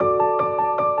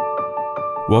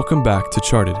Welcome back to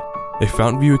Charted, a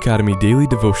Fountain View Academy daily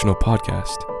devotional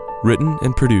podcast, written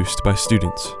and produced by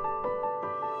students.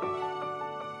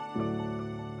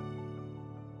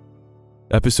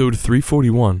 Episode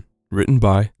 341, written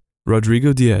by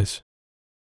Rodrigo Diaz.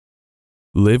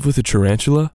 Live with a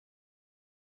tarantula?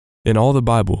 In all the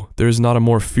Bible, there is not a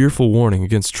more fearful warning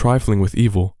against trifling with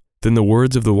evil than the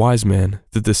words of the wise man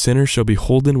that the sinner shall be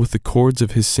holden with the cords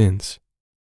of his sins.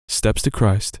 Steps to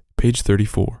Christ, page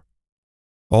 34.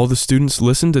 All the students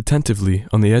listened attentively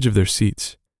on the edge of their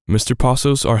seats. Mr.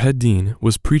 Passos, our head dean,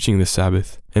 was preaching this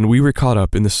Sabbath, and we were caught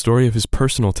up in the story of his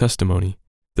personal testimony.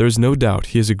 There is no doubt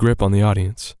he has a grip on the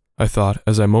audience, I thought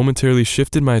as I momentarily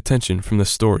shifted my attention from the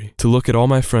story to look at all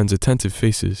my friends' attentive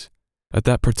faces. At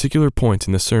that particular point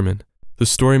in the sermon, the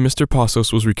story Mr.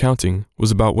 Passos was recounting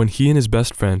was about when he and his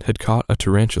best friend had caught a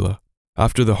tarantula.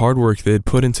 After the hard work they had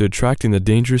put into attracting the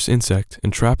dangerous insect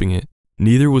and trapping it,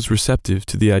 neither was receptive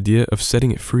to the idea of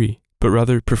setting it free, but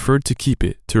rather preferred to keep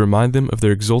it to remind them of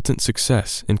their exultant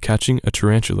success in catching a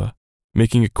tarantula.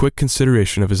 Making a quick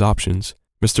consideration of his options,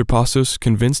 Mr. Passos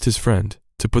convinced his friend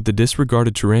to put the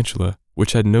disregarded tarantula,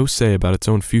 which had no say about its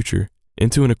own future,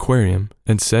 into an aquarium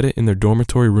and set it in their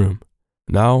dormitory room.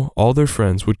 Now all their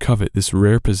friends would covet this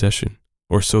rare possession,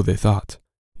 or so they thought.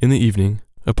 In the evening,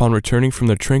 upon returning from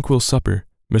their tranquil supper,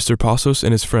 Mr. Passos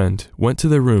and his friend went to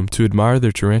their room to admire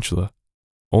their tarantula,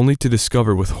 only to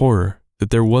discover with horror that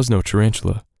there was no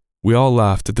tarantula. We all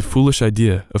laughed at the foolish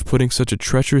idea of putting such a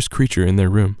treacherous creature in their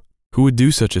room. Who would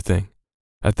do such a thing?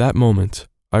 At that moment,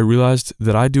 I realized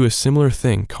that I do a similar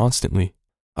thing constantly.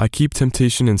 I keep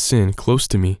temptation and sin close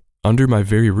to me, under my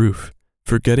very roof,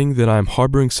 forgetting that I am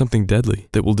harboring something deadly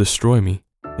that will destroy me.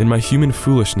 In my human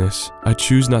foolishness, I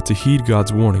choose not to heed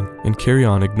God's warning and carry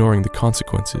on ignoring the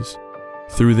consequences.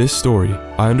 Through this story,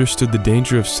 I understood the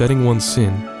danger of setting one's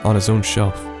sin on his own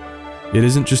shelf. It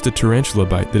isn't just a tarantula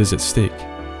bite that is at stake,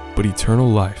 but eternal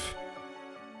life.